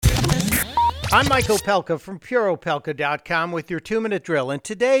I'm Mike Opelka from PureOpelka.com with your 2-minute drill, and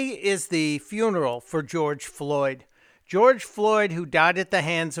today is the funeral for George Floyd. George Floyd, who died at the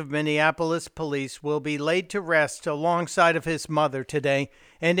hands of Minneapolis police, will be laid to rest alongside of his mother today,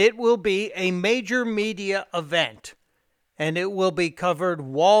 and it will be a major media event, and it will be covered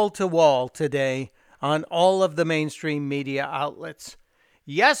wall to wall today on all of the mainstream media outlets.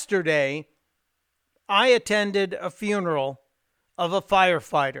 Yesterday, I attended a funeral of a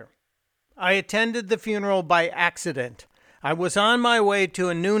firefighter. I attended the funeral by accident. I was on my way to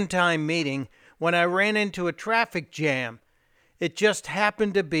a noontime meeting when I ran into a traffic jam. It just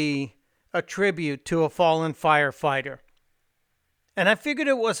happened to be a tribute to a fallen firefighter. And I figured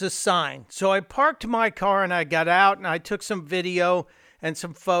it was a sign. So I parked my car and I got out and I took some video and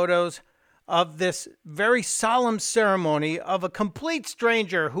some photos of this very solemn ceremony of a complete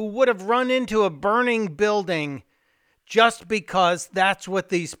stranger who would have run into a burning building just because that's what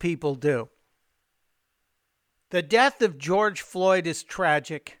these people do. The death of George Floyd is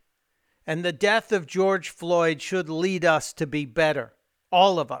tragic, and the death of George Floyd should lead us to be better,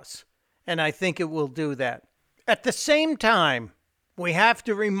 all of us, and I think it will do that. At the same time, we have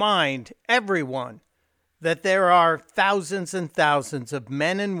to remind everyone that there are thousands and thousands of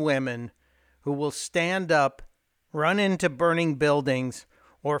men and women who will stand up, run into burning buildings,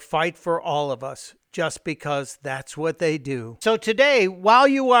 or fight for all of us just because that's what they do. So today, while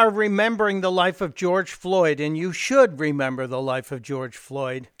you are remembering the life of George Floyd, and you should remember the life of George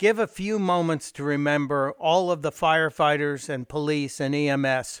Floyd, give a few moments to remember all of the firefighters and police and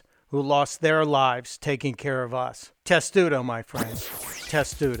EMS who lost their lives taking care of us. Testudo, my friends.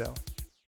 Testudo.